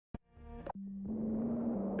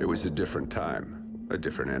It was a different time, a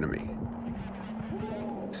different enemy.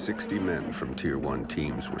 60 men from Tier 1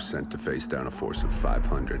 teams were sent to face down a force of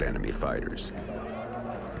 500 enemy fighters.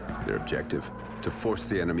 Their objective? To force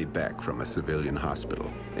the enemy back from a civilian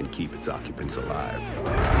hospital and keep its occupants alive.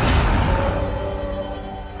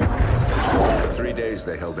 For 3 days,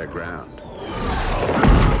 they held their ground.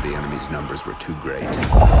 But the enemy's numbers were too great.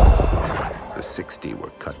 The 60 were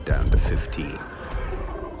cut down to 15.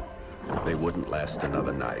 They wouldn't last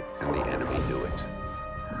another night, and the enemy knew it.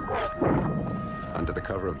 Under the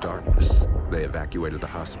cover of darkness, they evacuated the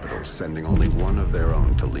hospital, sending only one of their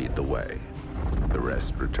own to lead the way. The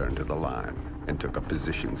rest returned to the line and took up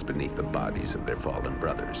positions beneath the bodies of their fallen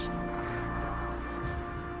brothers.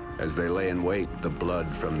 As they lay in wait, the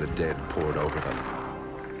blood from the dead poured over them.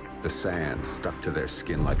 The sand stuck to their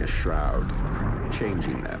skin like a shroud,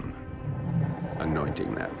 changing them,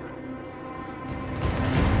 anointing them.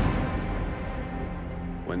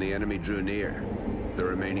 When the enemy drew near, the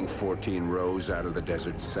remaining 14 rose out of the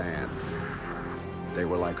desert sand. They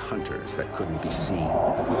were like hunters that couldn't be seen,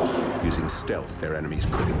 using stealth their enemies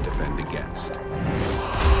couldn't defend against.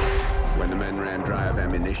 When the men ran dry of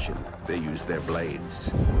ammunition, they used their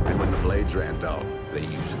blades. And when the blades ran dull, they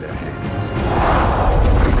used their hands.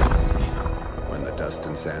 When the dust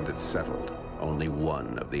and sand had settled, only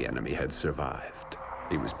one of the enemy had survived.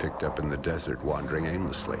 He was picked up in the desert, wandering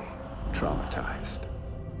aimlessly, traumatized.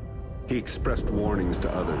 He expressed warnings to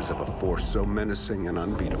others of a force so menacing and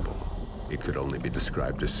unbeatable, it could only be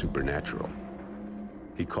described as supernatural.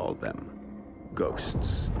 He called them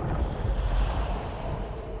ghosts.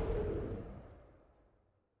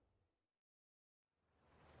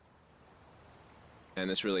 And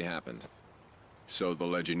this really happened. So the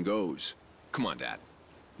legend goes. Come on, Dad.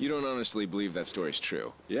 You don't honestly believe that story's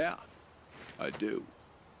true? Yeah, I do.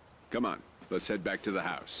 Come on, let's head back to the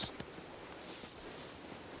house.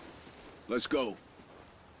 Let's go.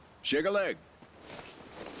 Shake a leg.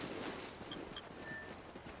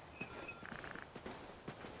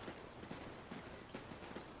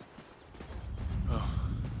 Oh,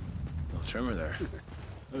 little tremor there.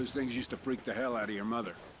 Those things used to freak the hell out of your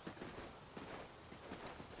mother.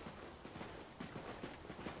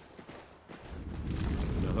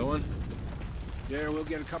 Another one? Yeah, we'll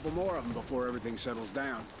get a couple more of them before everything settles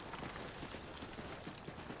down.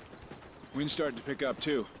 Wind's starting to pick up,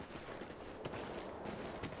 too.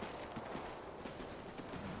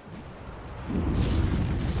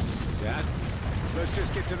 Dad? Let's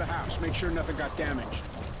just get to the house, make sure nothing got damaged.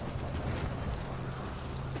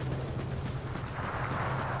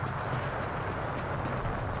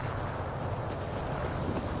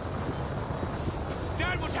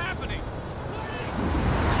 Dad, what's happening?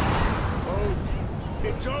 Odin!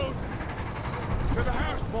 It's Odin! To the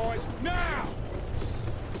house, boys, now!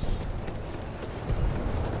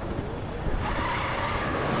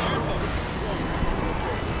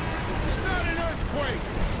 It's not an earthquake!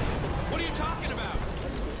 What are you talking about?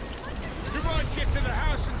 You boys get to the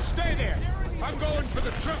house and stay there. I'm going for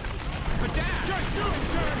the truck. But Dad! Just do it,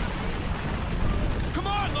 son! Come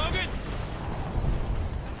on, Logan!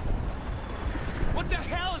 What the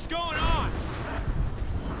hell is going on?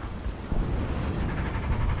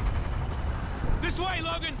 This way,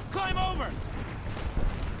 Logan! Climb over!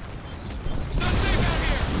 It's not safe out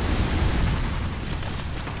here!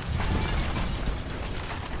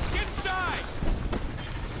 Get inside!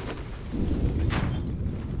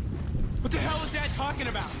 What the hell is Dad talking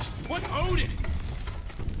about? What's Odin?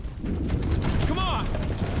 Come on!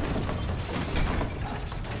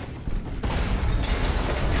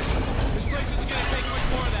 This place isn't gonna take much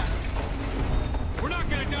more of that. We're not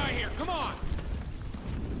gonna die here. Come on!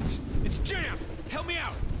 It's jammed! Help me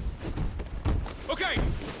out! Okay!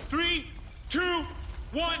 3, 2,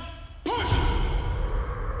 1, push!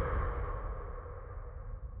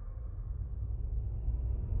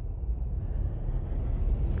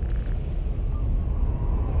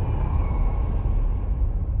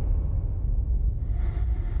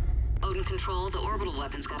 Odin Control, the orbital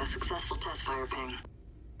weapon's got a successful test fire ping.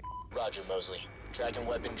 Roger, Mosley. Tracking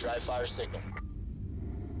weapon dry fire signal.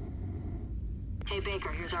 Hey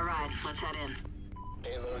Baker, here's our ride. Let's head in.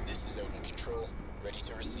 Payload, this is Odin Control. Ready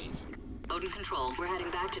to receive. Odin Control, we're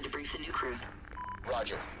heading back to debrief the new crew.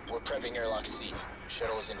 Roger. We're prepping airlock C.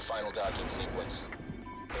 Shuttle is in final docking sequence.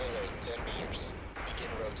 Payload, 10 meters.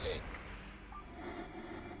 Begin rotate.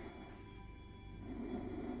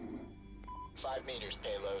 5 meters,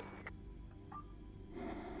 payload.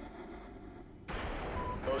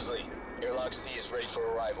 Mosley, airlock C is ready for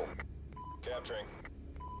arrival. Capturing.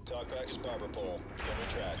 Talkback is barber pole. Can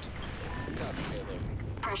retract. Copy, payload.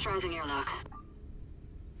 Pressurizing airlock.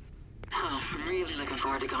 Oh, I'm really looking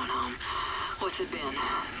forward to going home. What's it been?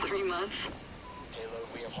 3 months? Payload,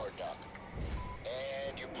 we have hard dock.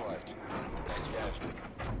 And you're parked. Nice value.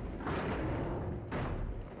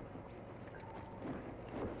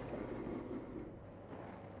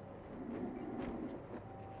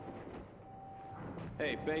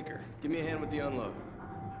 Hey, Baker, give me a hand with the unload.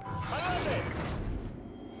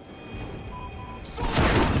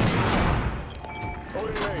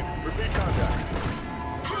 Odin Main, repeat contact.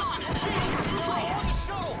 Houston, Baker, this way! On the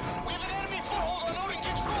shuttle! We have an enemy foothold on Odin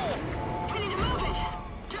Control! We need to move it!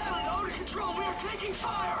 Darling, Odin Control, we are taking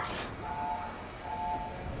fire!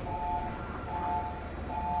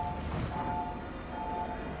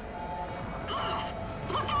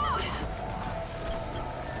 Look out!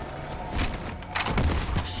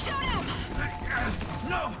 Shoot him!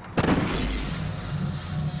 No!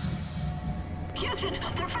 Houston,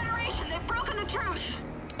 they're Federation! They've broken the truce!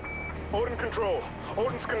 Odin Control,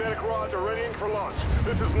 Odin's kinetic rods are readying for launch.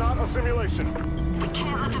 This is not a simulation. We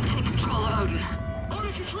can't let them take control of Odin.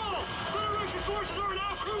 Odin Control! Federation forces are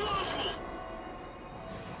now crew launchable!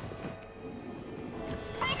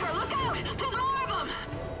 Baker, look out! There's more of them!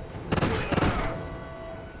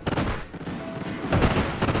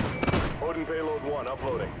 Odin Payload 1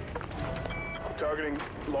 uploading. Targeting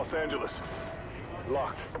Los Angeles.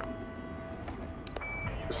 Locked.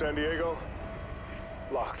 San Diego.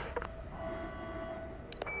 Locked.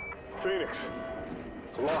 Phoenix.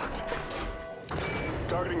 Locked.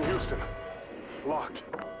 Targeting Houston. Locked.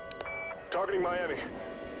 Targeting Miami.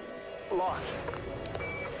 Locked.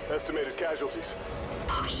 Estimated casualties.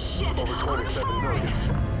 Oh shit! Over 27 million.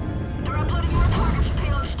 They're uploading more targets to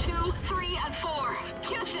payloads 2, 3, and 4.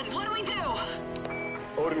 Houston, what do we do?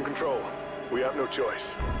 Odin Control, we have no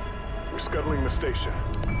choice. We're scuttling the station.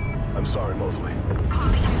 I'm sorry, Mosley.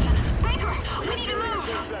 Copy, Houston. Baker, we need to 10 move!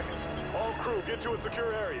 seconds. All crew, get to a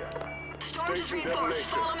secure area. Storage is Station reinforced.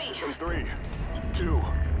 detonation. Follow me. In 3, 2,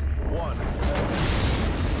 1.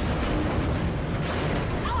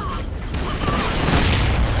 Ah!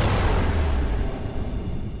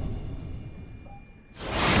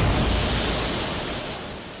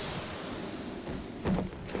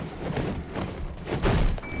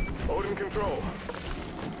 Odin Control.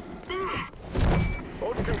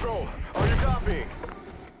 Odin Control, are you copying?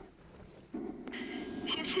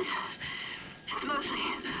 Houston, it's Mosley.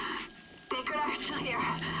 Baker and I are still here.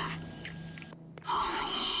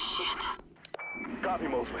 Holy shit. Copy,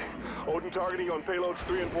 Mosley. Odin targeting on payloads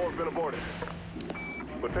 3 and 4 have been aborted.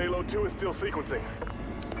 But payload 2 is still sequencing.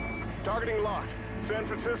 Targeting locked. San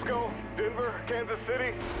Francisco, Denver, Kansas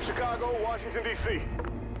City, Chicago, Washington, D.C.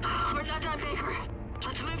 We're not done, Baker.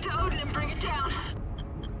 Let's move to Odin and bring it down.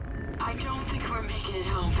 I don't think we're making it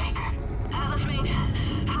home, Baker. Atlas Main,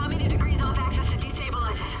 how many degrees off axis to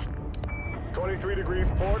destabilize it? 23 degrees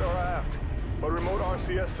port or aft. But remote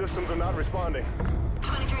RCS systems are not responding.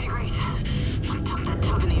 23 degrees. I'll dump that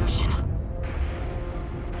tub in the ocean.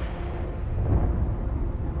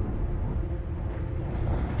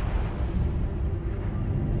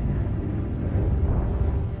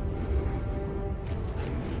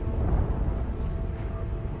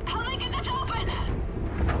 Help me get this open!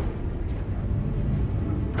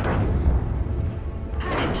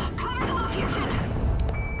 Cover's off, Houston!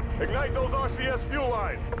 Ignite those RCS fuel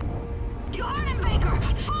lines! You heard him, Baker!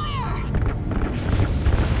 Fire!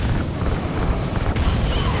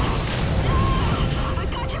 I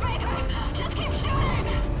got you, Baker! Just keep shooting!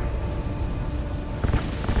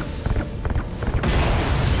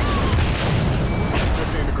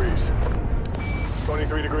 15 degrees.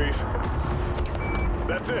 23 degrees.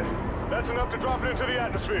 That's it. That's enough to drop it into the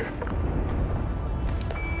atmosphere.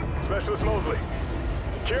 Specialist Mosley.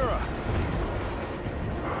 Kira.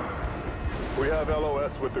 We have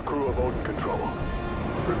LOS with the crew of Odin Control.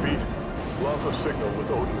 Repeat, loss of signal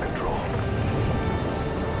with Odin Control.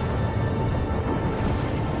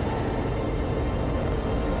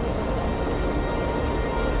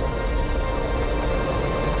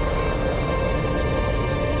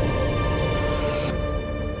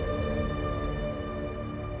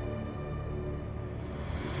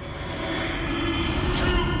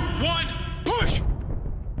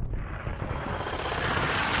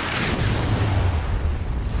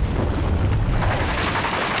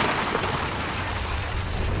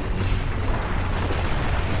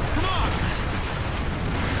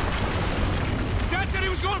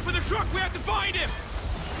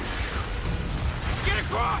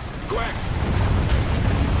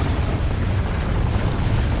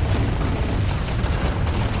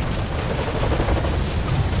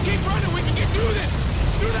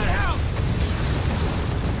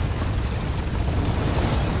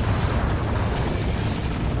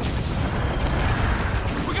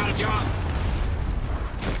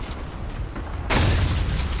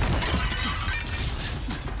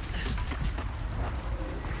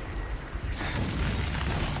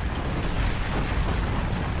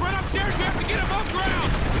 stairs! We have to get above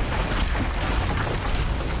ground!